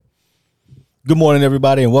Good morning,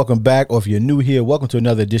 everybody, and welcome back. Or if you're new here, welcome to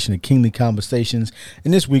another edition of Kingly Conversations.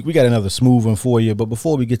 And this week, we got another smooth one for you. But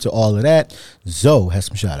before we get to all of that, Zoe has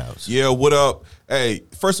some shout-outs. Yeah, what up? Hey,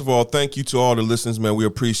 first of all, thank you to all the listeners, man. We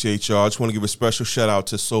appreciate y'all. I just want to give a special shout-out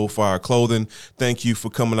to Soulfire Clothing. Thank you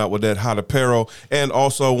for coming out with that hot apparel. And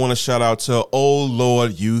also, I want to shout-out to Old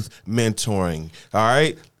Lord Youth Mentoring. All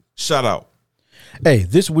right? Shout-out. Hey,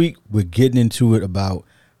 this week, we're getting into it about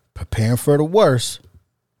preparing for the worst,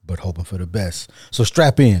 but hoping for the best. So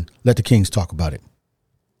strap in. Let the Kings talk about it.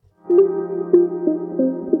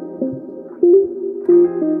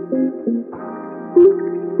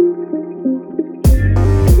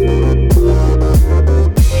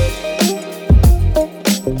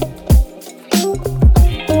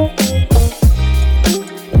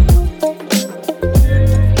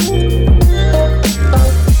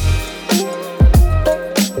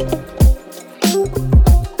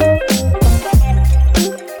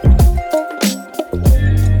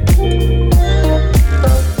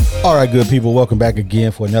 All right, good people, welcome back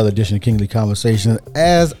again for another edition of Kingly Conversation.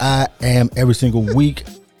 As I am every single week,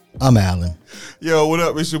 I'm Alan. Yo, what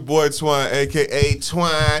up? It's your boy Twine, a.k.a.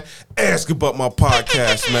 Twine. Ask about my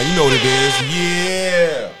podcast, man. You know what it is.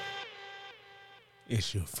 Yeah.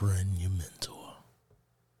 It's your friend, your mentor,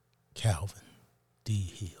 Calvin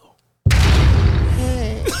D. Hill.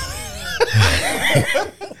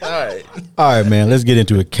 All right, man, let's get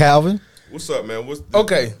into it. Calvin, What's up, man?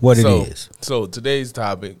 Okay. What it is. So today's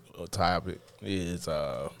topic is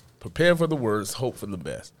prepare for the worst, hope for the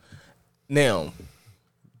best. Now,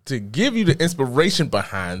 to give you the inspiration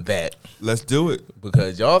behind that, Let's do it.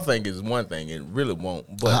 because y'all think it's one thing, it really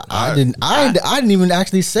won't. But I didn't even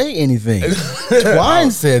actually say anything. Twine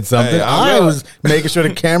said something. Hey, I was making sure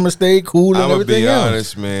the camera stayed cool and I'm going to everything be else.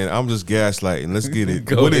 honest, man. I'm just gaslighting. Let's get it.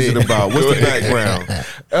 Go What is ahead. it about? What's Go the ahead. background?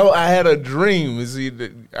 I had a dream. You see,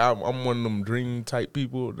 I'm one of them dream type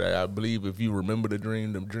people that I believe if you remember the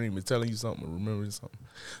dream is telling you something, or remembering something.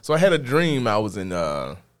 So I had a dream. I was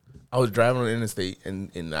driving on the interstate in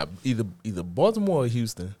either Baltimore or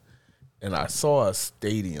Houston, and I saw a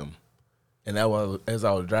stadium, and as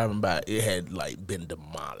I was driving by, it had like been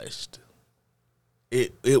demolished.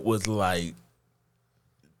 It was like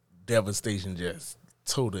devastation, just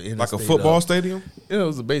total interstate. Like a football up. stadium? It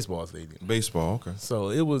was a baseball stadium. Baseball, okay. So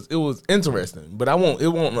it was interesting, but it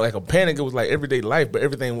won't like a panic. It was like everyday life, but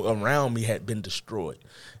everything around me had been destroyed.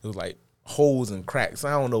 It was like holes and cracks.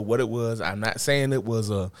 I don't know what it was. I'm not saying it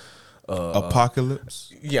was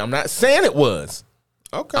Apocalypse? I'm not saying it was.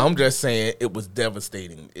 Okay. I'm just saying it was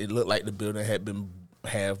devastating. It looked like the building had been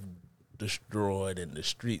half destroyed and the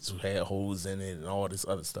streets had holes in it and all this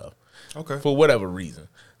other stuff. Okay. For whatever reason.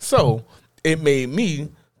 So it made me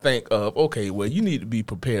think of, okay, well, you need to be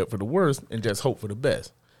prepared for the worst and just hope for the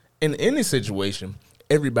best. In any situation,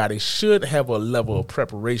 everybody should have a level of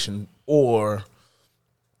preparation or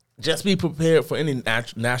just be prepared for any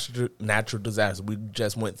natural disaster. We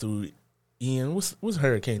just went through Ian. What's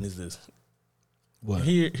hurricane is this? What?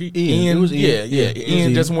 Ian. It was Ian. Yeah. It was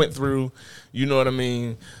Ian just Ian. went through, you know what I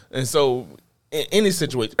mean? And so in any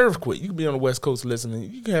situation, earthquake, you can be on the West Coast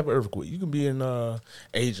listening. You can have an earthquake. You can be in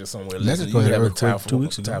Asia somewhere listening. Mexico You had can an have a earthquake 2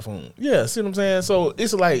 weeks ago. typhoon. Yeah, see what I'm saying? So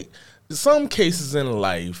it's like some cases in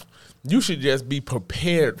life, you should just be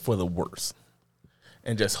prepared for the worst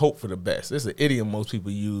and just hope for the best. It's an idiom most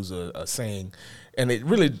people use, a saying, and it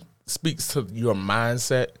really speaks to your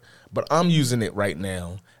mindset. But I'm using it right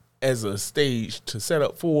now as a stage to set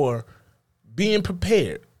up for being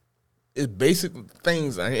prepared. It's basic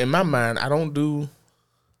things in my mind. I don't do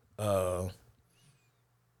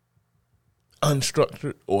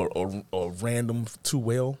unstructured or random too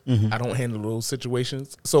well. I don't handle those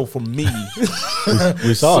situations. So for me,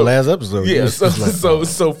 We saw it last episode. yeah. It's like,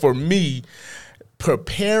 So for me,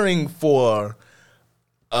 preparing for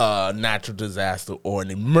a natural disaster or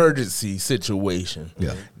an emergency situation,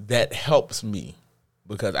 that helps me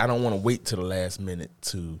because I don't want to wait till the last minute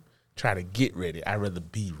to try to get ready. I'd rather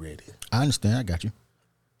be ready. I understand. I got you.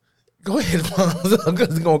 Go ahead, because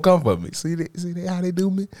it's gonna come for me. See how they do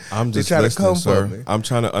me? I'm just they try listening, to come sir. for me. I'm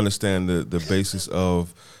trying to understand the basis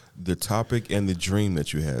of the topic and the dream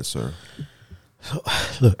that you had, sir.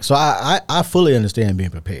 Look, so I fully understand being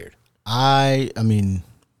prepared. I mean,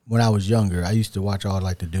 when I was younger, I used to watch all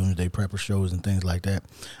like the Doomsday Prepper shows and things like that.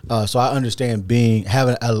 So I understand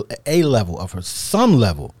having a level of some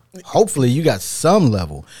level. Hopefully, you got some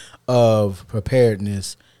level of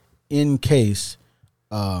preparedness in case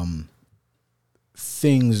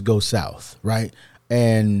things go south, right?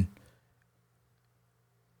 And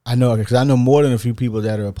I know because I know more than a few people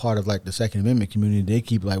that are a part of like the Second Amendment community. They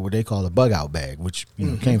keep like what they call a bug out bag, which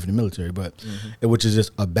came from the military, but which is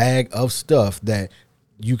just a bag of stuff that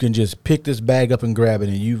you can just pick this bag up and grab it,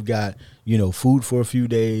 and you've got food for a few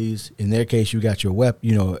days. In their case, you got your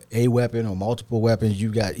weapon, a weapon or multiple weapons.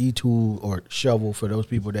 You got e-tool or shovel for those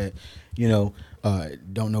people that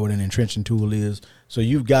don't know what an entrenching tool is. So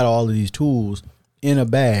you've got all of these tools in a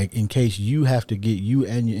bag in case you have to get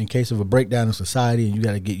in case of a breakdown in society, and you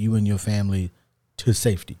got to get you and your family to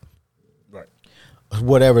safety, right?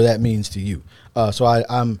 Whatever that means to you. So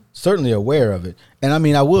I'm certainly aware of it, and I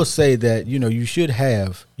mean I will say that you should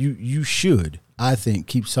have you should, I think,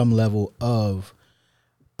 keep some level of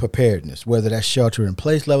preparedness, whether that's shelter in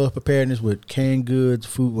place level of preparedness with canned goods,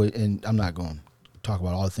 food, and I'm not going to talk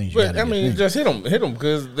about all the things you got. I mean, just hit them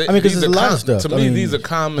because there's a lot of stuff. To me, these are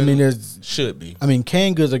common. I mean, should be. I mean,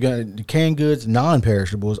 canned goods,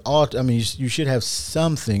 non-perishables. You should have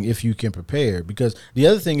something if you can prepare. Because the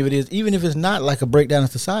other thing of it is, even if it's not like a breakdown in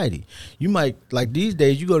society, you might like these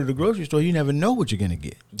days. You go to the grocery store, you never know what you're gonna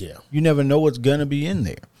get. Yeah, you never know what's gonna be in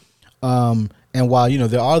there. And while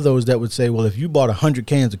there are those that would say, well, if you bought 100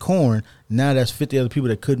 cans of corn, now that's 50 other people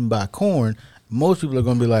that couldn't buy corn. Most people are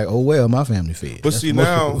going to be like, oh, well, my family fed. But that's see,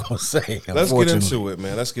 now, say, let's get into it,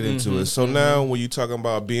 man. Let's get into it. So now when you're talking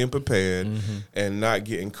about being prepared and not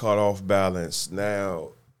getting caught off balance,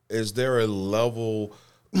 now, is there a level,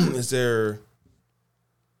 is there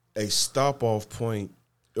a stop-off point,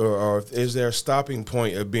 or is there a stopping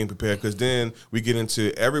point of being prepared? Because then we get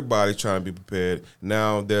into everybody trying to be prepared.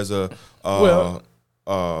 Now there's a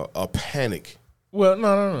panic. Well,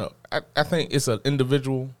 no. I think it's an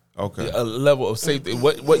individual. Okay. A level of safety.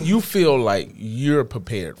 What you feel like you're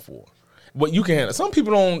prepared for. What you can handle. Some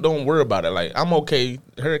people don't worry about it. Like, I'm okay,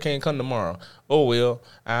 hurricane come tomorrow. Oh well,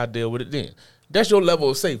 I'll deal with it then. That's your level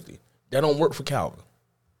of safety. That don't work for Calvin.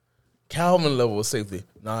 Calvin level of safety.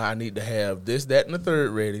 Nah, I need to have this, that, and the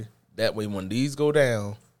third ready. That way when these go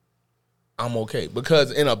down, I'm okay.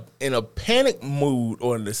 Because in a panic mood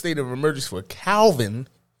or in the state of emergency for Calvin,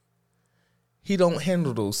 he don't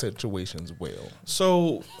handle those situations well.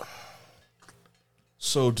 So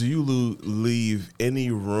do you leave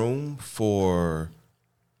any room for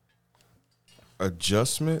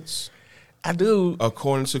adjustments? I do.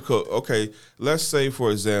 According to code. Okay, let's say,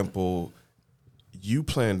 for example, you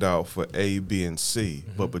planned out for A, B, and C,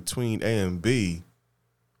 but between A and B,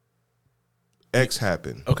 X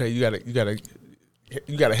happened. Okay, you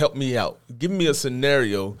gotta help me out. Give me a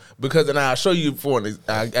scenario, because then I'll show you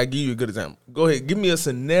I give you a good example. Go ahead, give me a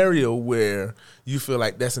scenario where you feel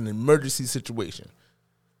like that's an emergency situation.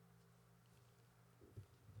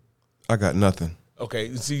 I got nothing.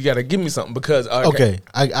 Okay, so you gotta give me something because I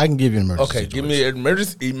can give you an emergency. Okay, situation. give me an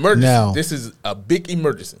emergency. Now, this is a big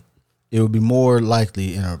emergency. It would be more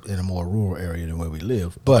likely in a more rural area than where we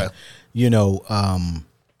live, but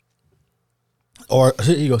or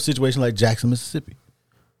here you go, situation like Jackson, Mississippi,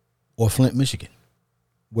 or Flint, Michigan,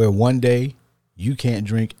 where one day you can't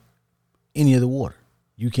drink any of the water,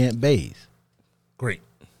 you can't bathe. Great.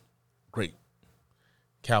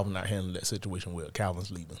 Calvin not handling that situation well.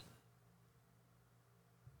 Calvin's leaving.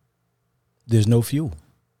 There's no fuel.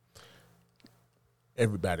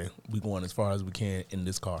 Everybody, we going as far as we can in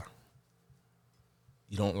this car.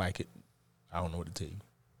 You don't like it, I don't know what to tell you.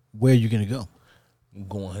 Where are you going to go?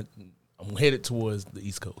 I'm headed towards the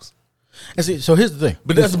East Coast. And see, so here's the thing.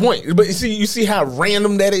 But that's the point. But you see how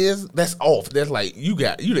random that is? That's off. That's like you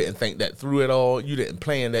didn't think that through at all. You didn't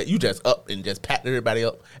plan that. You just up and just packed everybody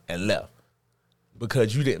up and left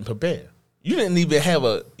because you didn't prepare. You didn't even have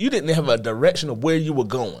a direction of where you were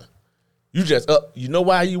going. You just up. You know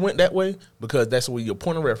why you went that way? Because that's where your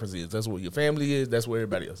point of reference is. That's where your family is. That's where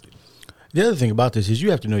everybody else is. The other thing about this is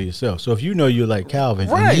you have to know yourself. So if you know you're like Calvin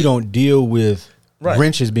and you don't deal with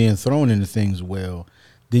wrenches being thrown into things well,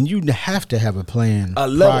 then you have to have a plan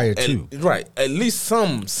prior to. Right. At least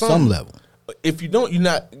some level. If you don't, you're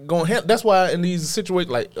not going to have. That's why in these situations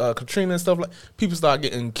like Katrina and stuff, like people start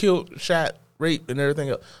getting killed, shot, raped, and everything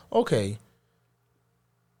else. Okay.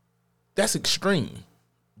 That's extreme.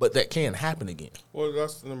 But that can happen again. Well,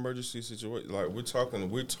 that's an emergency situation. Like we're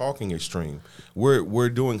talking extreme. We're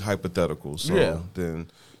doing hypotheticals. So then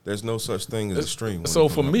there's no such thing as extreme. So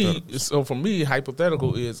for me,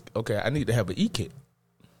 hypothetical is okay. I need to have an e-kit.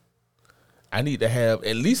 I need to have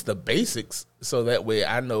at least the basics, so that way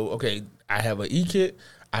I know. Okay, I have an e-kit.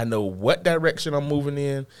 I know what direction I'm moving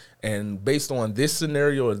in, and based on this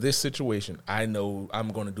scenario or this situation, I know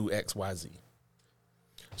I'm going to do X, Y, Z.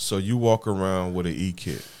 So you walk around with an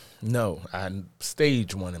e-kit? No, I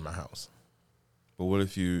stage one in my house. But what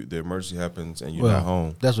if the emergency happens and you're not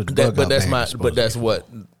home? That's what the bug out bag is supposed to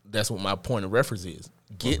be. That's what my point of reference is.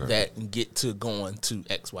 Get that and get to going to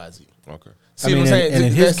XYZ. Okay. See what I'm saying? And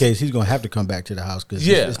in his case, he's gonna have to come back to the house because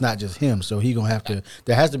it's not just him. So he's gonna have to.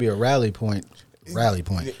 There has to be a rally point. You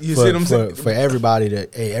see what I'm saying? For everybody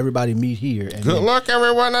everybody meet here. And Good luck,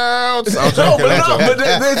 everyone else. But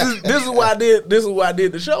this is why I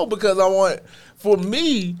did the show, because I want, for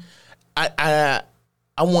me, I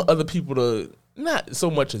want other people to not so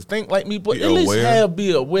much as think like me, but at least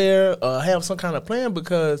be aware, have some kind of plan,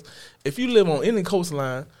 because if you live on any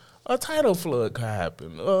coastline, a tidal flood could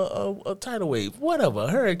happen, a tidal wave, whatever, a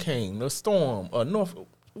hurricane, a storm, a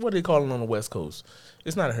what do they call it on the West Coast?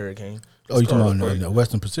 It's not a hurricane. Oh, you talking about the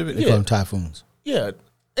Western Pacific? They call them typhoons. Yeah,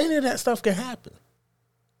 any of that stuff can happen.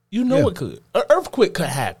 You know it could. An earthquake could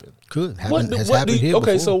happen. Could happen. Has happened here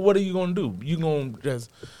before. So what are you gonna do? You gonna just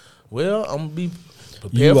I'm gonna be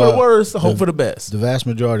prepared for the worst, hope for the best. The vast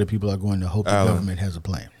majority of people are going to hope the government has a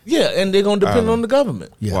plan. Yeah, and they're gonna depend on the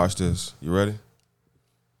government. Yeah. Watch this. You ready?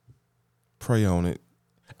 Pray on it.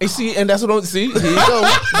 And that's what I'm see. Here you go.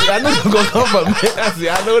 I knew they were gonna come for me.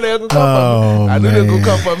 I know they were gonna come for me. I knew they were gonna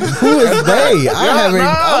come for me. Who is they?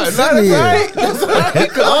 I'm sitting here.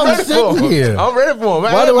 I'm sitting here. I'm ready for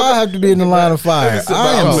them. Why do I have to be in the line of fire?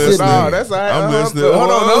 I am sitting here. That's all right. I'm listening. Hold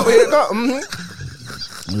on. Here it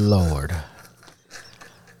comes. Lord.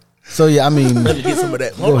 So yeah, I mean, let me get some of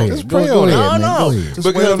that. Go ahead. Go ahead, man. Go ahead.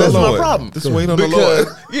 Because that's my problem. Just wait on the Lord.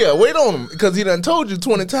 Yeah, wait on him, because he done told you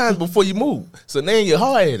 20 times before you move. So now you're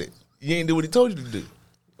hard-headed. You ain't do what he told you to do.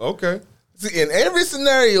 Okay. See, in every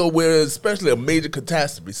scenario where, especially a major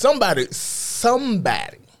catastrophe, somebody, this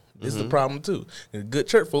is the problem too. And good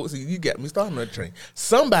church folks, you got me starting on that train.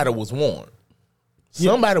 Somebody was warned.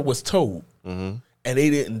 Somebody was told, and they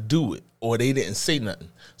didn't do it, or they didn't say nothing.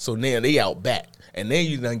 So now they out back. And then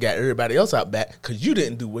you done got everybody else out back because you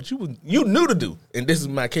didn't do what you knew to do. And this is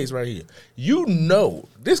my case right here. You know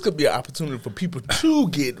this could be an opportunity for people to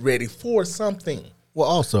get ready for something. Well,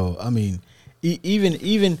 also, I mean, even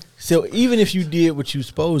if you did what you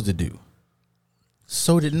supposed to do,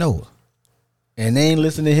 so did Noah. And they ain't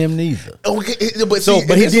listen to him neither. Okay, he did what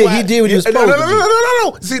he was supposed to do.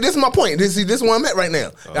 No. See, this is my point. This is where I'm at right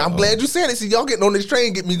now. I'm glad you said it. See, y'all getting on this train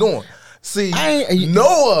and get me going. See,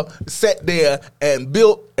 Noah sat there and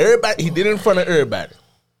built everybody. He did it in front of everybody.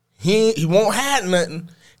 He won't hide nothing.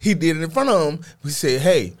 He did it in front of them. We said,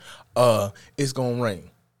 hey, it's going to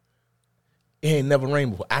rain. It ain't never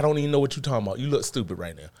rained before. I don't even know what you're talking about. You look stupid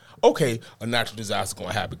right now. Okay, a natural disaster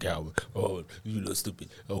going to happen, Calvin. Oh, you look stupid.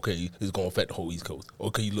 Okay, it's going to affect the whole East Coast.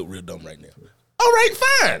 Okay, you look real dumb right now. All right,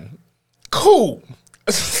 fine. Cool.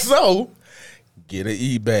 So, get an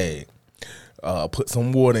e-bag. Put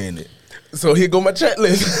some water in it. So here go my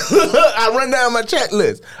checklist. I run down my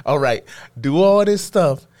checklist. All right, do all this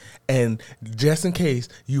stuff, and just in case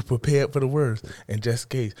you prepared for the worst, and just in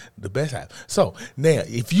case the best happens. So now,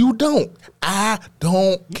 if you don't, I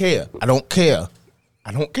don't care. I don't care.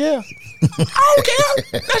 I don't care.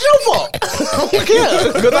 That's your fault. I don't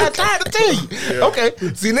care because I tried to tell you. Yeah. Okay.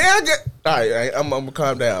 See, now I get. All right, I'm gonna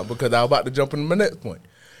calm down because I'm about to jump into my next point.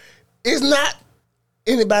 It's not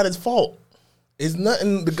anybody's fault. It's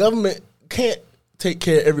nothing. The government can't take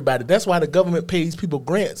care of everybody. That's why the government pays people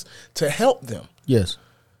grants to help them. Yes.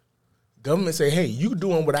 Government say, hey, you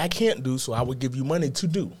doing what I can't do, so I will give you money to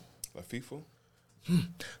do. Like FIFA?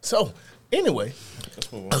 So, anyway. Let's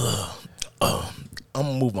move on. I'm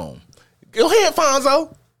going to move on. Go ahead,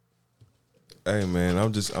 Fonzo. Hey, man,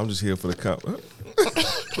 I'm just here for the cup.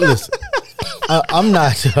 Listen, I'm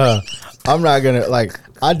not going to, like,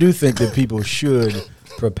 I do think that people should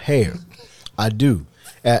prepare. I do.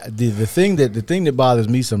 The thing that bothers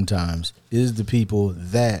me sometimes is the people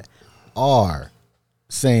that are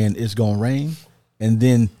saying it's gonna rain, and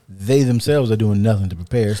then they themselves are doing nothing to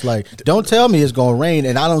prepare. It's like, don't tell me it's gonna rain,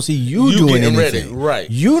 and I don't see you doing anything. Ready.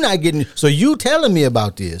 Right? You not getting. So you telling me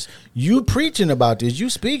about this? You preaching about this?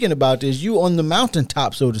 You speaking about this? You on the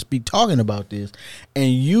mountaintop, so to speak, talking about this,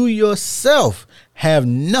 and you yourself have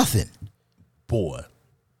nothing. Boy.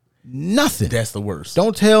 Nothing. That's the worst.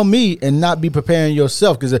 Don't tell me and not be preparing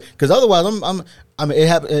yourself, because otherwise it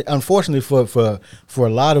happens. Unfortunately for a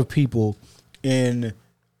lot of people in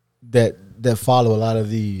that follow a lot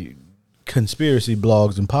of the conspiracy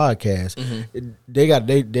blogs and podcasts, they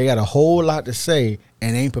got a whole lot to say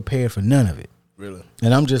and ain't prepared for none of it. Really?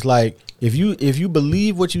 And I'm just like, if you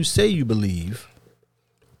believe what you say you believe,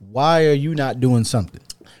 why are you not doing something?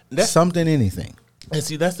 Anything. And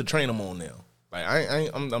see, that's the train I'm on now. Like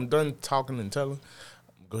I'm done talking and telling.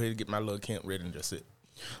 Go ahead and get my little camp ready and just sit.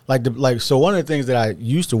 So one of the things that I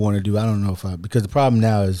used to want to do, I don't know because the problem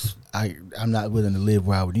now is I'm not willing to live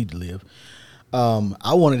where I would need to live.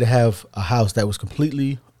 I wanted to have a house that was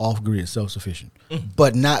completely off grid, self sufficient,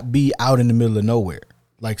 but not be out in the middle of nowhere.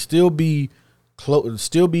 Like still be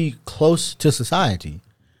close to society,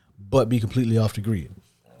 but be completely off the grid.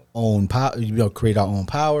 Own power, create our own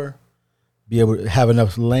power. Be able to have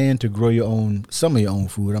enough land to grow some of your own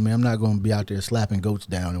food. I mean, I'm not going to be out there slapping goats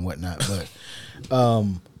down and whatnot, but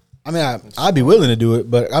I mean, I'd be willing to do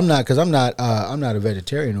it, but I'm not, because I'm not a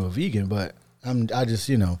vegetarian or a vegan. But I just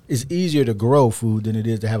it's easier to grow food than it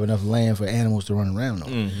is to have enough land for animals to run around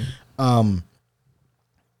on,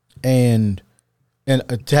 and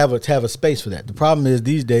to have a space for that. The problem is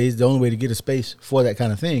these days the only way to get a space for that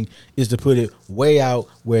kind of thing is to put it way out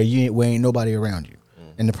where ain't nobody around you.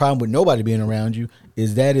 And the problem with nobody being around you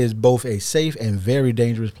is that is both a safe and very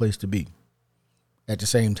dangerous place to be at the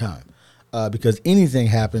same time. Because anything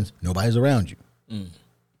happens, nobody's around you.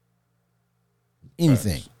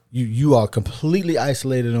 Anything. Right. You are completely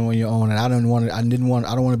isolated on your own, and I don't want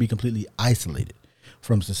to be completely isolated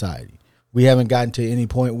from society. We haven't gotten to any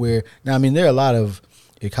point where now. I mean, there are a lot of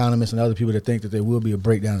economists and other people that think that there will be a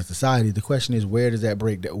breakdown in society. The question is, where does that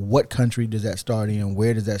break down? What country does that start in?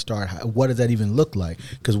 Where does that start? What does that even look like?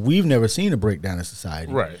 Because we've never seen a breakdown in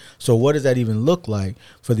society. Right. So what does that even look like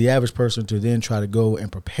for the average person to then try to go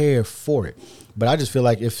and prepare for it? But I just feel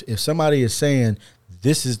like if somebody is saying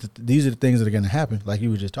these are the things that are going to happen, like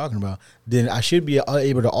you were just talking about, then I should be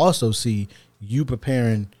able to also see you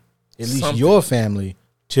preparing at least your family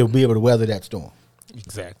to be able to weather that storm.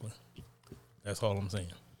 Exactly. That's all I'm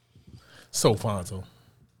saying. So, Fonzo.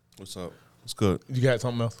 What's up? What's good? You got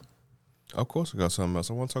something else? Of course I got something else.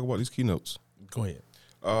 I want to talk about these keynotes. Go ahead.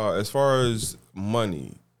 As far as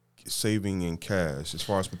money, saving in cash, as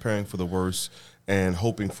far as preparing for the worst and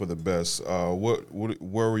hoping for the best, what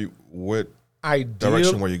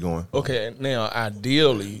direction were you going? Okay, now,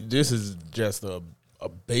 ideally, this is just a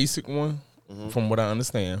basic one from what I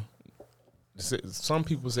understand. Some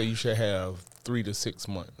people say you should have 3 to 6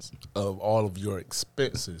 months of all of your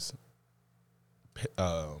expenses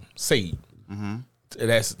saved.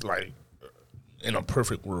 That's like in a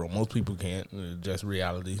perfect world. Most people can't, just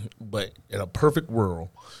reality. But in a perfect world,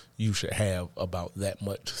 you should have about that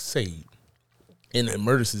much saved in an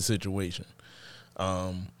emergency situation.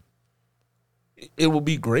 It would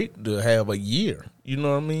be great to have a year. You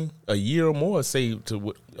know what I mean? A year or more saved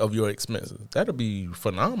of your expenses. That'd be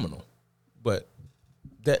phenomenal. But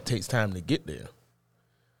that takes time to get there.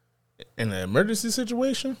 In an emergency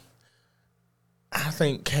situation, I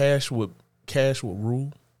think cash would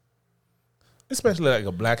rule. Especially like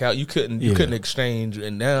a blackout, you couldn't exchange.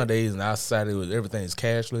 And nowadays in our society, everything's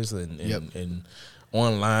cashless and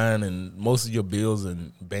online, and most of your bills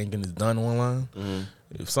and banking is done online.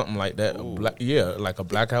 If something like that, like a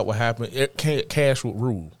blackout would happen, cash would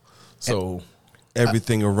rule. So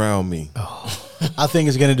everything around me. I think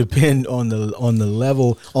it's going to depend on the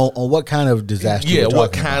level on what kind of disaster. Yeah,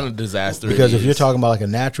 what kind of disaster? Because if you're talking about like a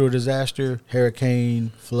natural disaster,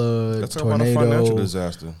 hurricane, flood, tornado, about a financial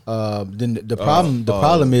disaster, then the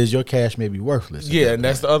problem is your cash may be worthless. Yeah, and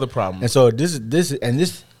that's the other problem. And so this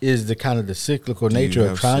is the kind of the cyclical nature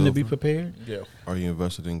of trying to be prepared. Yeah. Are you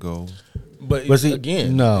invested in gold? But see,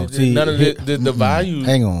 again, no. See, none of the value.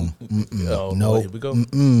 Hang on. No. Here we go.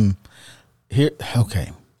 Here, okay.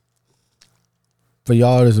 For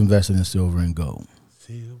y'all that's invested in silver and gold.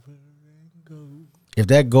 If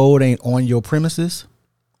that gold ain't on your premises,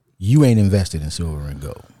 you ain't invested in silver and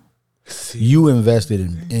gold. You invested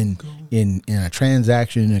in a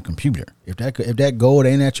transaction in a computer. If that gold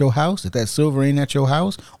ain't at your house, if that silver ain't at your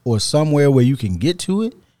house, or somewhere where you can get to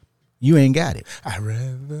it, you ain't got it. I'd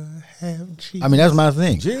rather have cheese. I mean, that's my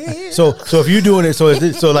thing. Yeah. So if you're doing it,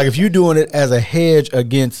 if you're doing it as a hedge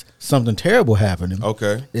against something terrible happening,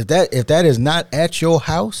 okay. If that is not at your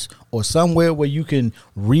house or somewhere where you can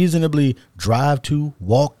reasonably drive to,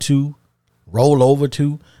 walk to, roll over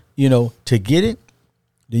to, to get it,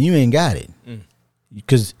 then you ain't got it.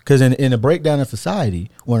 Because in a breakdown of society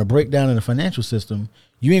or in a breakdown in the financial system,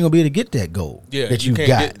 you ain't gonna be able to get that gold that you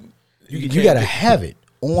got. You got to have it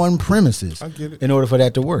on premises in order for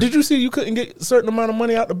that to work. Did you see you couldn't get a certain amount of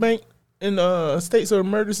money out the bank in states of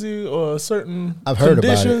emergency or certain I've heard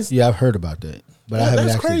conditions? about it. Yeah, I've heard about that. But I haven't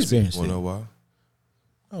actually experienced it. You know why?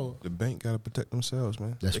 Oh, the bank got to protect themselves,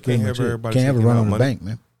 man. That's they can't have everybody. Can't have a run on the bank,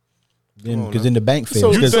 man. Because then the bank fails.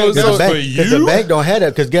 So Because the bank don't have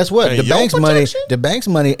that. Because guess what? The bank's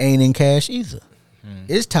money ain't in cash either.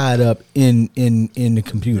 It's tied up in the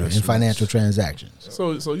computer in financial transactions.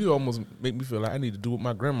 So you almost make me feel like I need to do what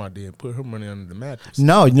my grandma did, put her money under the mattress.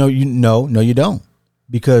 No, you don't.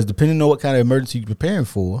 because depending on what kind of emergency you're preparing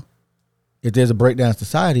for, if there's a breakdown in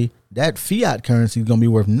society, that fiat currency is going to be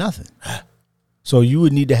worth nothing. So you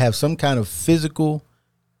would need to have some kind of physical,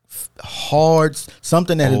 hard,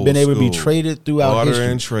 something that has been able to be traded throughout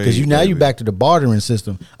history. Because now you're back to the bartering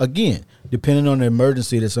system again, depending on the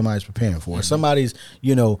emergency that somebody's preparing for. If somebody's,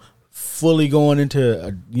 fully going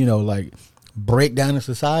into, like breakdown in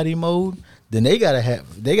society mode, then they gotta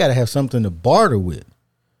have something to barter with.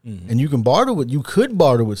 And you could barter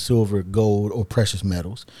with silver, gold, or precious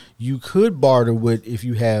metals. You could barter with, if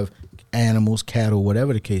you have animals, cattle,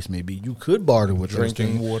 whatever the case may be. You could barter with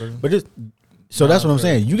drinking water. But so that's what I'm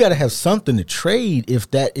saying. You got to have something to trade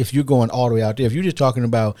if you're going all the way out there. If you're just talking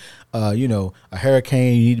about, a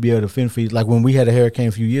hurricane, you need to be able to fend for. Like when we had a hurricane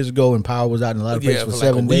a few years ago and power was out in a lot of places for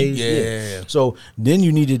 7 days. Yeah. So then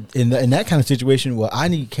you needed, in that kind of situation, well, I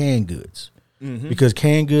need canned goods. Because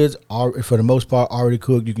canned goods are, for the most part, already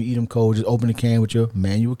cooked. You can eat them cold. Just open the can with your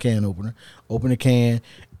manual can opener. Open the can,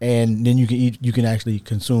 and then you can eat. You can actually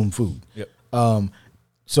consume food. Yep.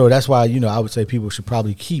 So that's why I would say people should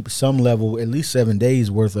probably keep some level, at least 7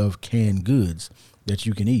 days worth of canned goods that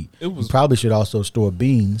you can eat. You probably should also store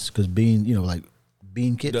beans, because like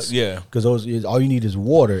bean kits. Because all you need is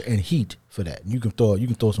water and heat for that. You can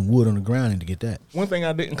throw some wood on the ground to get that. One thing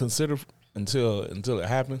I didn't consider until it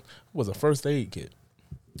happened was a first aid kit.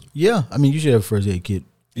 Yeah, I mean, you should have a first aid kit.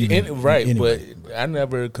 Anyway. But I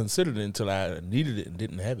never considered it until I needed it and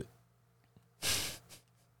didn't have it.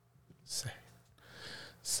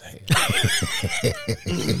 Say.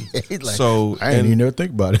 Like, so I didn't even never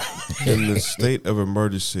think about it. In the state of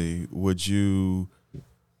emergency, would you,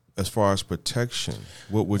 as far as protection,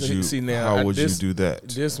 what would you? How would you do that?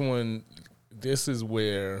 This is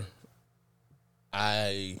where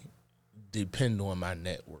I depend on my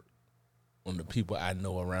network, on the people I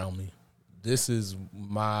know around me. This is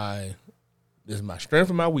my strength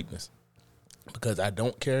and my weakness, because I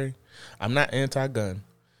don't carry. I'm not anti-gun.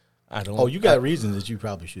 I don't. Oh, you got reasons that you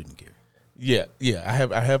probably shouldn't carry. Yeah. I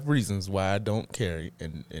have reasons why I don't carry,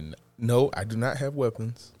 and no, I do not have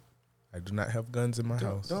weapons. I do not have guns in my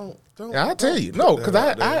house. Don't. I'll tell you, no, because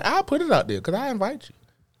I put it out there, because I invite you.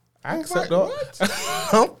 I accept all.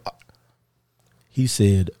 He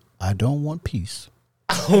said, "I don't want peace.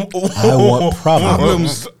 I want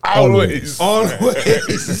problems." Always.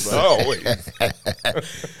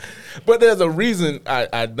 But there's a reason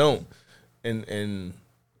I don't, and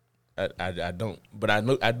I don't. But I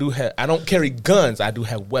know I do have. I don't carry guns. I do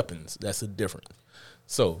have weapons. That's a difference.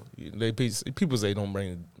 So people say don't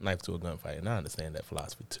bring a knife to a gunfight, and I understand that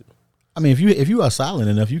philosophy too. I mean, if you are silent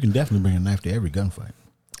enough, you can definitely bring a knife to every gunfight.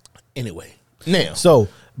 Anyway, now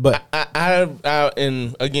but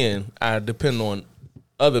and again, I depend on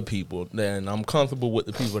other people, and I'm comfortable with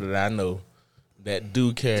the people that I know that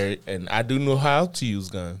do carry, and I do know how to use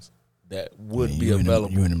guns that would be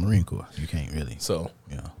available. You in the Marine Corps, you can't really. So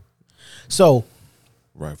So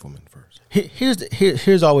rifleman first.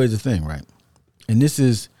 Here's always the thing, right? And this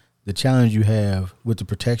is the challenge you have with the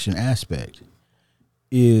protection aspect.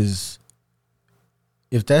 Is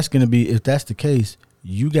if that's the case,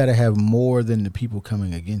 you got to have more than the people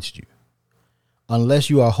coming against you. Unless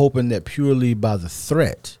you are hoping that purely by the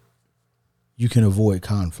threat, you can avoid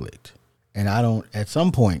conflict. And I don't, at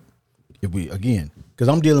some point, because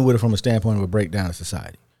I'm dealing with it from a standpoint of a breakdown of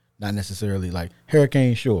society. Not necessarily like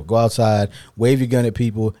hurricane, sure, go outside, wave your gun at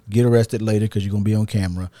people, get arrested later because you're going to be on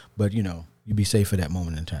camera. But, you be safe for that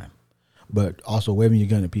moment in time. But also waving your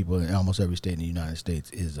gun at people in almost every state in the United States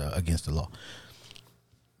is against the law.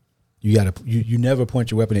 You never point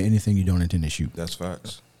your weapon at anything you don't intend to shoot. That's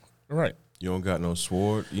facts. Right. You don't got no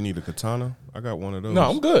sword. You need a katana. I got one of those. No,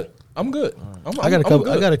 I'm good. Right. I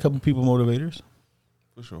got a couple people motivators.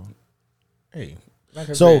 For sure. Hey, like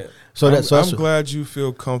I'm glad you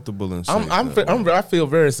feel comfortable and safe. I feel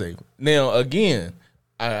very safe. Now, again,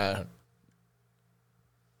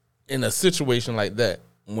 in a situation like that,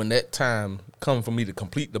 when that time comes for me to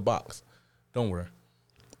complete the box, don't worry.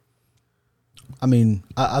 I mean,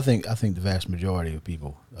 I think the vast majority of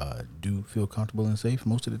people do feel comfortable and safe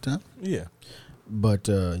most of the time. Yeah, but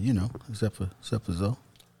except for Zoe.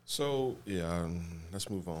 So let's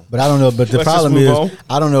move on. But I don't know. But the problem is,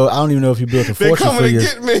 I don't know. I don't even know if you built a fortress for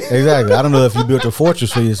yourself. Exactly. I don't know if you built a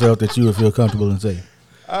fortress for yourself that you would feel comfortable and safe.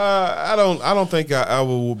 I don't think I ever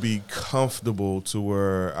will be comfortable to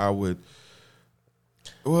where I would.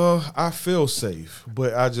 Well, I feel safe,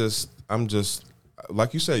 but I'm just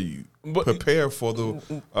like you say, you prepare for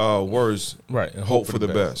the worst, right, and hope for the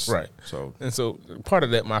best, right. So part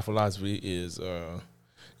of that, my philosophy is,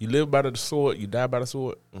 you live by the sword, you die by the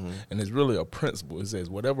sword, and it's really a principle. It says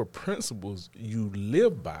whatever principles you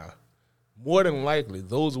live by more than likely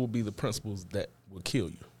those will be the principles that will kill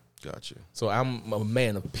you. Gotcha. So I'm a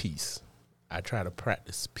man of peace. I try to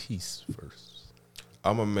practice peace first.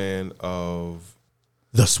 I'm a man of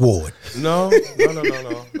The sword. no.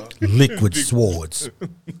 Liquid swords.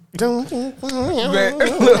 Man,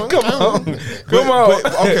 come on.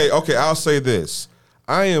 Okay. I'll say this.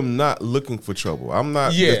 I am not looking for trouble. I'm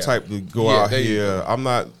not the type to go out here.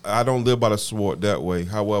 I don't live by the sword that way.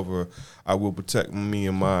 However, I will protect me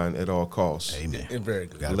and mine at all costs. Amen. Very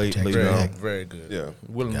good. Gotta Late- protect late your down. neck. Very good. Yeah.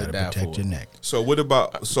 Willing Gotta to die protect for your it. neck. So what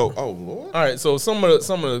about oh Lord? All right, so some of the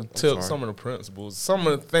tips, sorry. some of the principles, some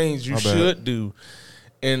of the things you My bad. should do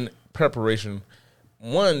in preparation.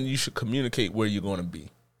 One, you should communicate where you're going to be.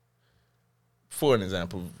 For an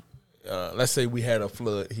example, let's say we had a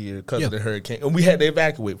flood here because of the hurricane, and we had to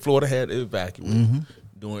evacuate. Florida had to evacuate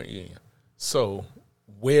during Ian. So,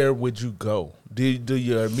 where would you go? Do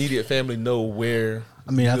your immediate family know where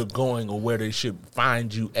you're going or where they should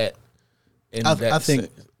find you at? I think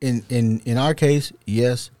in our case,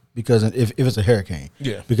 yes, because if it's a hurricane,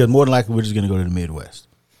 Yeah. because more than likely we're just going to go to the Midwest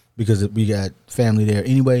because we got family there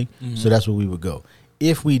anyway, so that's where we would go.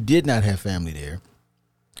 If we did not have family there,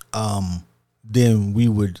 then we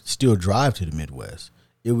would still drive to the Midwest.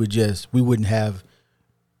 It would just we wouldn't have.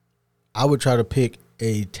 I would try to pick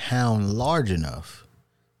a town large enough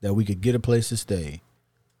that we could get a place to stay,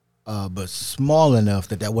 but small enough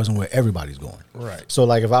that wasn't where everybody's going. Right. So,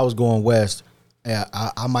 like, if I was going west,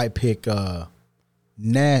 I might pick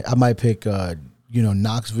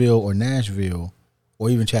Knoxville or Nashville or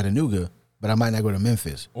even Chattanooga, but I might not go to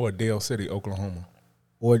Memphis or Dale City, Oklahoma.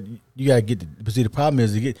 Or you gotta but see, the problem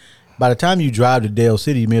is by the time you drive to Dale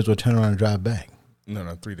City, you may as well turn around and drive back. No,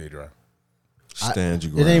 3-day drive. Stand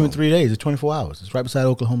your It ground. ain't even 3 days; it's 24 hours. It's right beside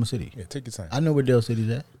Oklahoma City. Yeah, take your time. I know where Dale City's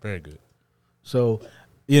at. Very good. So,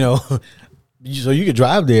 so you could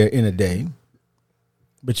drive there in a day,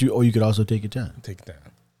 but you could also take your time. Take your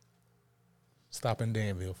time. Stop in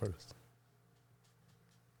Danville first.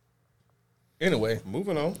 Anyway,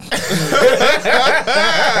 Moving on. So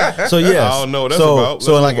yes, I don't know what that's so about.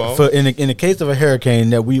 so Let's like move on. in the case of a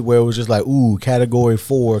hurricane where it was just like Category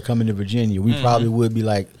 4 coming to Virginia, we probably would be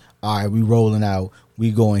like, all right, we rolling out,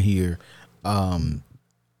 we going here. In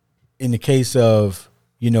the case of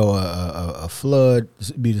a flood,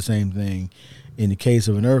 it'd be the same thing. In the case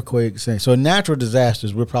of an earthquake, so natural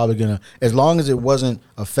disasters, we're probably gonna, as long as it wasn't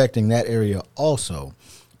affecting that area also,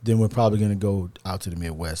 then we're probably gonna go out to the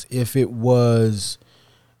Midwest. If it was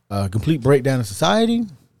a complete breakdown of society,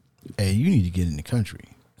 hey, you need to get in the country.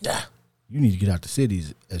 yeah, You need to get out the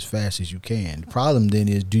cities as fast as you can. The problem then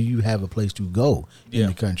is, do you have a place to go in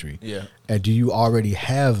the country? Yeah. And do you already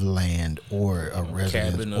have land or a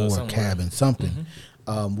residence cabin or or a somewhere. cabin, something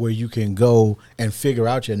where you can go and figure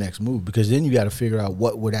out your next move? Because then you got to figure out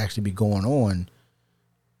what would actually be going on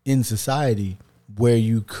in society where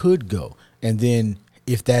you could go. And then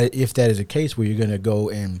if that is a case where you're going to go,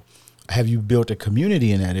 and have you built a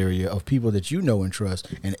community in that area of people that you know and trust,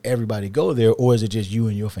 and everybody go there, or is it just you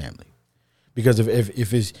and your family? Because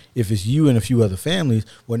if it's you and a few other families,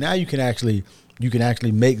 well, now you can actually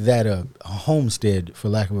make that a homestead, for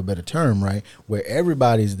lack of a better term, right? Where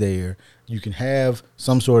everybody's there. You can have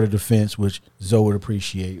some sort of defense, which Zoe would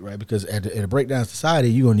appreciate, right? Because at a breakdown society,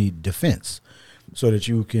 you're gonna need defense, so that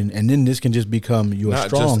you can, and then this can just become your Not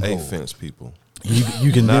stronghold. just a fence, people.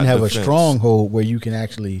 You can Not then have defense. a stronghold where you can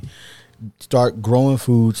actually start growing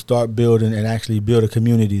food, start building, and actually build a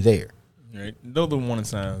community there. right. Know the warning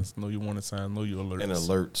signs. Know your warning signs. Know your alerts. And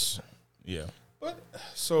alerts. Yeah.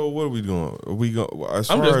 So what are we doing? Are we go? As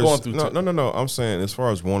I'm far just as, going through No. I'm saying, as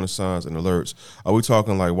far as warning signs and alerts, are we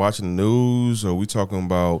talking like watching the news? Or are we talking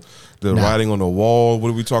about the Nah. writing on the wall? What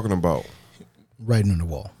are we talking about? Writing on the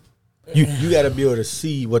wall. You got to be able to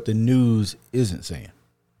see what the news isn't saying.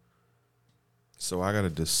 So I got to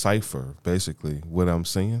decipher basically what I'm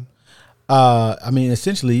seeing. I mean,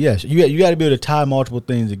 essentially, yes. You got to be able to tie multiple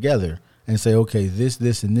things together and say, okay,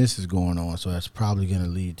 this, and this is going on, so that's probably going to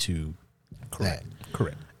lead to that.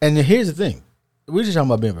 Correct. And then here's the thing: we're just talking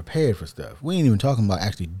about being prepared for stuff. We ain't even talking about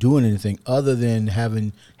actually doing anything other than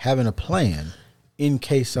having a plan in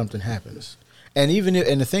case something happens. And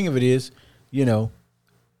and the thing of it is, the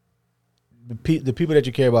people that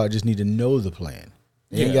you care about just need to know the plan.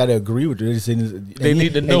 They ain't got to agree with it. They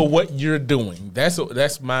need to know what you're doing.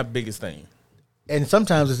 That's my biggest thing. And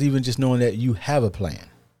sometimes it's even just knowing that you have a plan.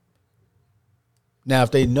 Now,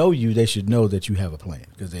 if they know you, they should know that you have a plan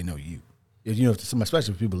because they know you.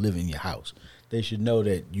 Especially if people live in your house, they should know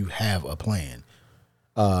that you have a plan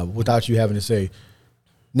without you having to say.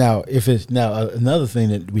 Now, another thing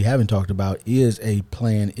that we haven't talked about is a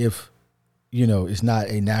plan if it's not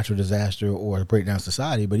a natural disaster or a breakdown of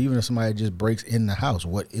society, but even if somebody just breaks in the house,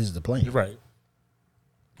 what is the plan? Right.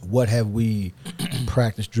 What have we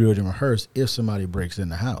practiced, drilled, and rehearsed if somebody breaks in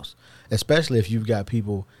the house? Especially if you've got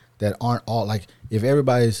people that aren't all, like, if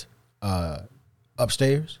everybody's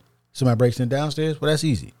upstairs, somebody breaks in downstairs, well, that's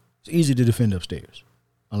easy. It's easy to defend upstairs,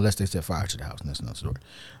 unless they set fire to the house, and that's another story.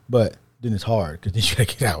 But then it's hard, because then you got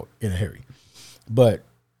to get out in a hurry. But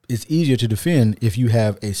it's easier to defend if you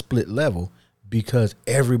have a split level, because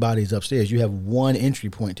everybody's upstairs. You have one entry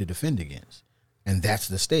point to defend against, and that's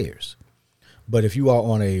the stairs. But if you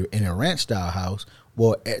are in a ranch style house,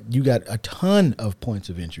 well, you got a ton of points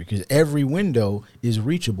of entry, because every window is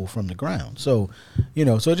reachable from the ground. So,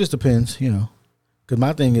 so it just depends, because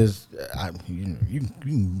my thing is, you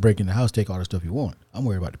can break in the house, take all the stuff you want. I'm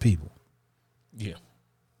worried about the people. Yeah.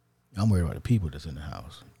 I'm worried about the people that's in the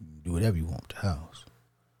house. You can do whatever you want with the house.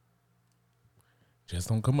 Just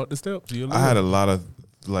don't come up the steps. I had a lot of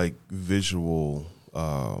like visual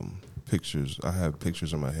pictures. I have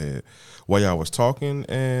pictures in my head while y'all was talking,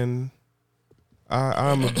 and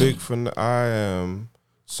I'm a big fan. I am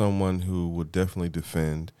someone who would definitely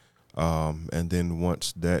defend, and then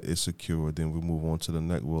once that is secure, then we move on to the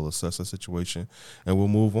next. We'll assess the situation, and we'll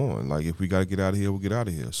move on. Like, if we got to get out of here, we'll get out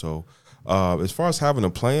of here. So, as far as having a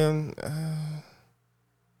plan,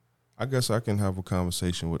 I guess I can have a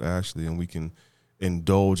conversation with Ashley, and we can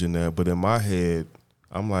indulge in that. But in my head,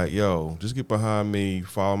 I'm like, yo, just get behind me,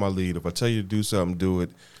 follow my lead. If I tell you to do something, do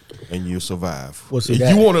it, and you'll survive. Well, see, if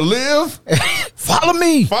you want to live, follow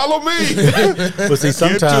me. Follow me. But see,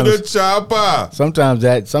 sometimes get to the chopper. Sometimes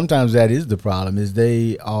that is the problem, is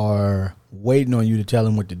they are waiting on you to tell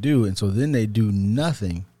them what to do, and so then they do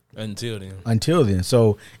nothing until then.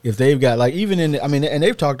 So if they've got, like, even and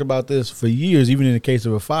they've talked about this for years, even in the case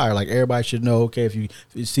of a fire, like, everybody should know, okay, if you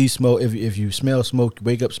see smoke, if you smell smoke,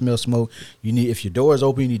 wake up, smell smoke, if your door is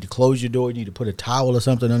open, you need to close your door, you need to put a towel or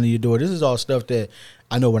something under your door. This is all stuff that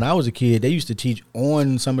I know when I was a kid, they used to teach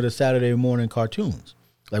on some of the Saturday morning cartoons,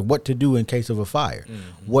 like what to do in case of a fire.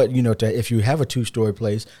 Mm-hmm. What, if you have a 2-story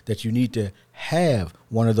place, that you need to have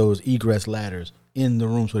one of those egress ladders in the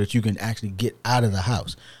room so that you can actually get out of the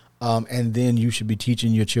house. And then you should be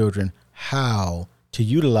teaching your children how to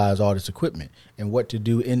utilize all this equipment and what to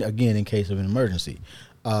do in case of an emergency,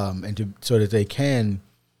 so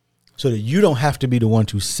that you don't have to be the one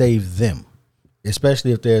to save them,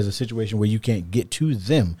 especially if there's a situation where you can't get to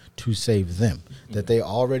them to save them. Mm-hmm. That they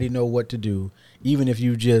already know what to do, even if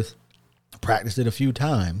you just practiced it a few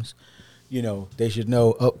times. They should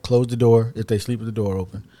know. Close the door if they sleep with the door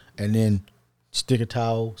open, and then stick a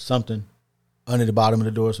towel, something, under the bottom of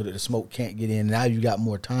the door so that the smoke can't get in. Now you got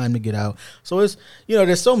more time to get out. So it's,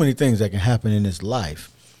 there's so many things that can happen in this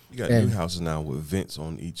life. You got new houses now with vents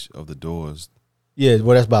on each of the doors. Yeah,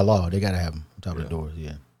 well, that's by law. They got to have them on top of the doors,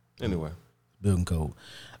 yeah. Anyway. Building code.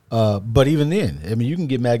 But even then, you can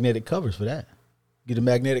get magnetic covers for that. Get a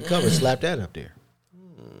magnetic cover, slap that up there.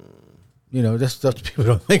 That's stuff that people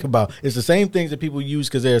don't think about. It's the same things that people use,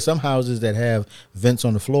 because there are some houses that have vents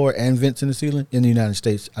on the floor and vents in the ceiling. In the United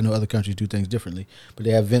States, I know other countries do things differently, but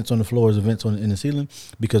they have vents on the floors and vents in the ceiling,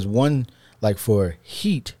 because one, like for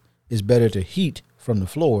heat, is better to heat from the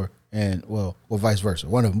floor or vice versa,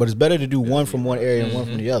 one of them. But it's better to do one from one area and one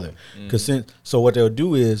from the other. So what they'll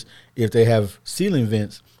do is, if they have ceiling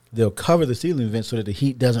vents, they'll cover the ceiling vents so that the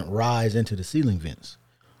heat doesn't rise into the ceiling vents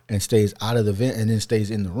and stays out of the vent and then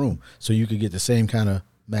stays in the room. So you could get the same kind of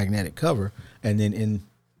magnetic cover. And then in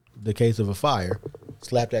the case of a fire,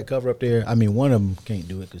 slap that cover up there. One of them can't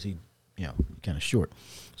do it because he, kind of short.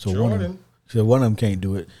 So one of them can't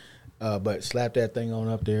do it. But slap that thing on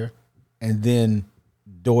up there, and then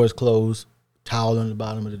doors closed, towel on the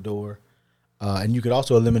bottom of the door. And you could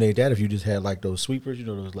also eliminate that if you just had like those sweepers,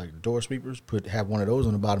 those like door sweepers, have one of those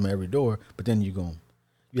on the bottom of every door. But then you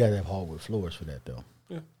have to have hardwood floors for that though.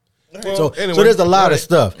 Yeah. Well, so there's a lot of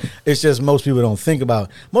stuff. It's just most people don't think about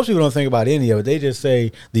any of it. They just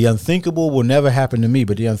say the unthinkable will never happen to me,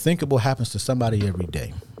 but the unthinkable happens to somebody every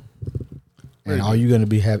day. And are you going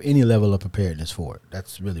to have any level of preparedness for it?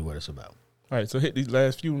 That's really what it's about. All right, so hit these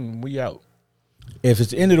last few and we out. If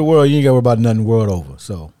it's the end of the world, you ain't got to worry about nothing world over.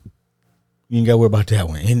 So you ain't got to worry about that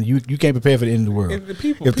one. And you can't prepare for the end of the world.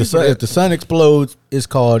 If the sun explodes, it's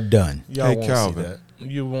called done. Y'all won't see that.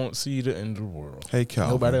 You won't see the end of the world. Hey,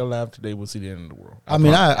 Calvin. Nobody alive today will see the end of the world. I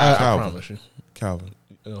promise you. Calvin.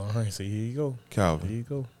 I say, here you go. Calvin. Here you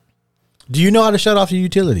go. Do you know how to shut off your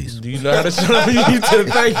utilities? Do you know how to shut off your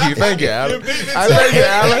utilities? Thank you, Alan.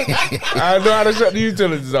 I know how to shut the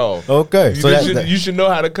utilities off. Okay, You should know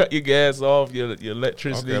how to cut your gas off, your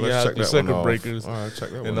electricity, your circuit breakers,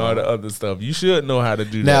 and all the other stuff. You should know how to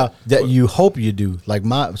do that. Now that you hope you do, like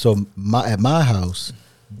at my house,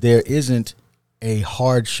 there isn't a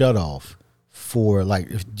hard shut off for like.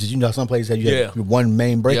 Did you know some places you have one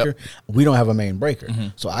main breaker? Yep. We don't have a main breaker,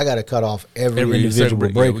 so I got to cut off every individual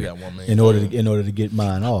breaker in order to get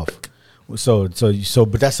mine off. So,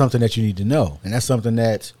 but that's something that you need to know, and that's something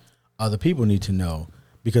that other people need to know.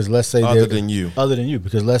 Because let's say other than you,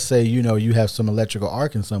 because let's say you have some electrical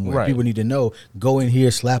arcing somewhere. Right. People need to know. Go in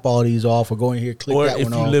here, slap all these off, or go in here, click that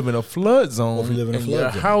one off. Or if you live in a flood zone, your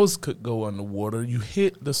house could go underwater. You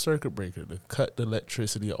hit the circuit breaker to cut the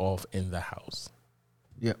electricity off in the house.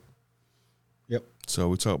 Yep. So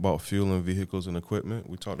we talked about fuel and vehicles and equipment.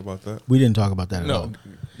 We talked about that. We didn't talk about that at all.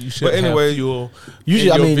 You should have fuel in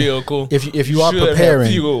your vehicle. If you are preparing,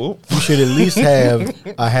 you should at least have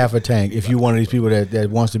a half a tank. If you're one of these people that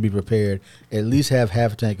wants to be prepared, at least have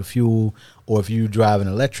half a tank of fuel. Or if you drive an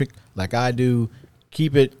electric like I do,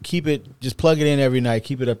 keep it. Just plug it in every night.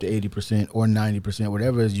 Keep it up to 80% or 90%,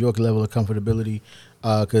 whatever is your level of comfortability.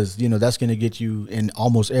 Because that's going to get you in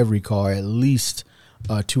almost every car at least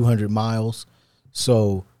 200 miles.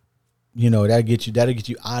 So, that'll get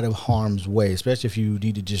you out of harm's way, especially if you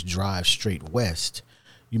need to just drive straight west.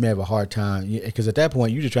 You may have a hard time because at that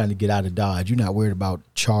point you're just trying to get out of Dodge. You're not worried about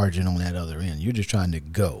charging on that other end. You're just trying to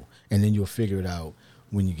go, and then you'll figure it out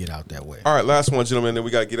when you get out that way. All right, last one, gentlemen. Then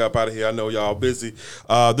we got to get up out of here. I know y'all busy.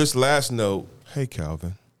 This last note, hey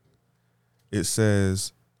Calvin, it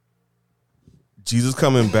says Jesus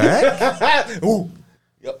coming back. Ooh.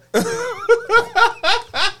 Yep.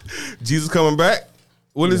 Jesus coming back.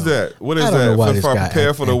 What is that? What is that?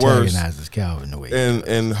 Prepare for the worst Calvin the way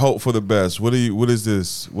and hope for the best. What is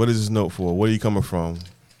this? What is this note for? Where are you coming from?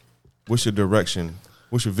 What's your direction?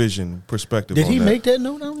 What's your vision, perspective? Did on he that? make that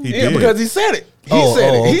note? He did because he said it. He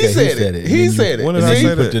said it. He said it. When did I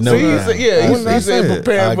say that? He said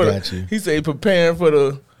preparing for the. He said preparing for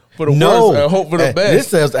the worst and hope for the best. This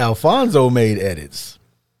says Alfonso made edits.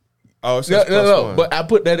 Oh, it says no. But I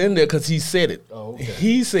put that in there because he said it. Oh, okay.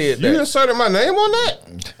 He said that. You inserted my name on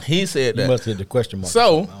that? He said that. You must have the question mark.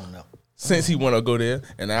 So, I don't know. Since he want to go there,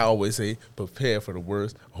 and I always say, prepare for the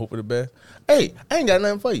worst, hope for the best. Hey, I ain't got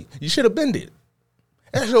nothing for you. You should have been dead.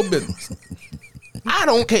 That's your business. I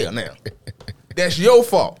don't care now. That's your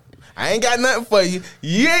fault. I ain't got nothing for you.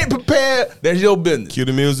 You ain't prepared. That's your business. Cue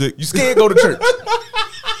the music. You scared, go to church.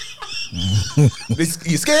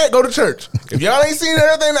 You scared, go to church. If y'all ain't seen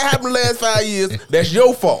everything that happened the last 5 years, that's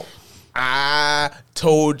your fault. I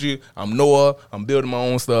told you, I'm Noah. I'm building my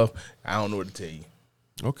own stuff. I don't know what to tell you.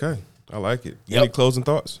 Okay, I like it. Yep. Any closing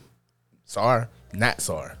thoughts? Sorry, not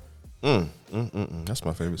sorry. That's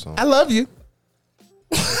my favorite song. I love you.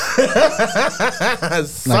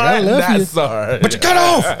 Sorry, not you. Sorry. But you cut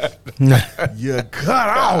off. You cut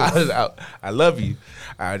off. I love you.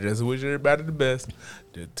 I just wish everybody the best.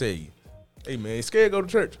 To tell you, hey man, you scared, go to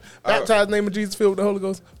church. Baptize in the name of Jesus, filled with the Holy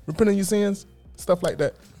Ghost. Repent of your sins, stuff like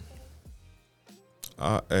that.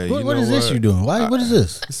 Hey, what is this you doing? What is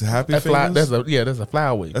this? It's a happy that's fingers. That's a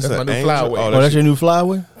flyaway. That's my new angel? flyaway. Oh, That's your new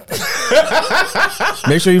flyaway?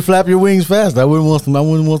 Make sure you flap your wings fast. I wouldn't want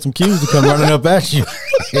some cues to come running up at you.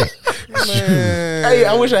 Man. Hey,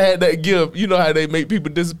 I wish I had that gift. You know how they make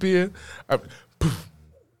people disappear?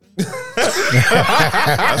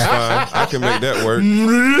 That's fine. I can make that work.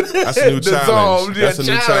 That's a new challenge. That's a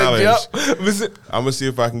new challenge. Yep. I'm gonna see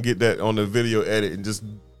if I can get that on the video edit and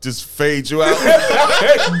just fade you out.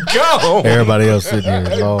 Go. Everybody else sitting here.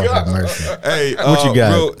 Lord have mercy. Hey, what you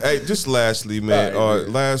got? Just lastly, man.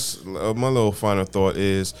 My little final thought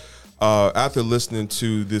is, after listening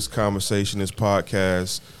to this conversation, this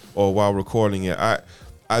podcast, or while recording it,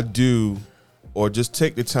 I do. Or just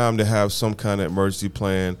take the time to have some kind of emergency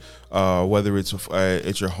plan, whether it's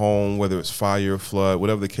at your home, whether it's fire, flood,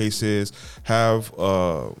 whatever the case is. Have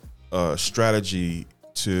a strategy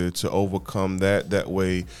to overcome that. That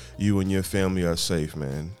way, you and your family are safe,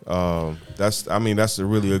 man. That's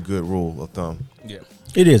really a good rule of thumb. Yeah,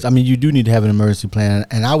 it is. I mean, you do need to have an emergency plan,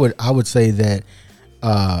 and I would say that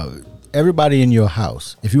everybody in your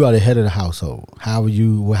house, if you are the head of the household, however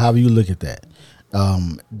you look at that.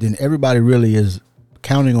 Then everybody really is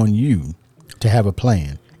counting on you to have a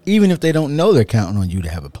plan, even if they don't know they're counting on you to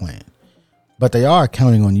have a plan. But they are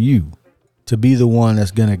counting on you to be the one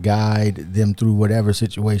that's going to guide them through whatever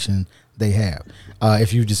situation they have.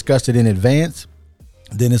 If you've discussed it in advance,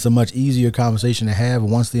 then it's a much easier conversation to have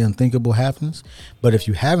once the unthinkable happens. But if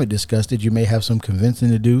you haven't discussed it, you may have some convincing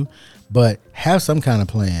to do, but have some kind of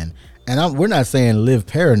plan. And we're not saying live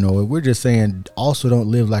paranoid. We're just saying also don't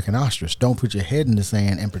live like an ostrich. Don't put your head in the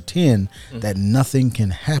sand and pretend that nothing can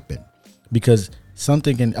happen. Because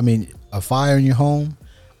something can, I mean, a fire in your home,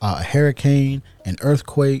 a hurricane, an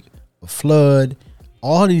earthquake, a flood,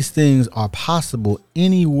 all these things are possible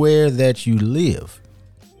anywhere that you live.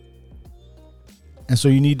 And so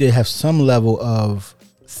you need to have some level of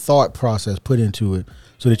thought process put into it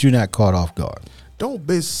so that you're not caught off guard. Don't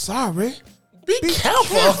be sorry. Be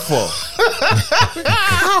careful. Be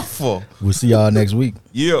careful. We'll see y'all next week.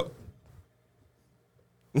 Yeah.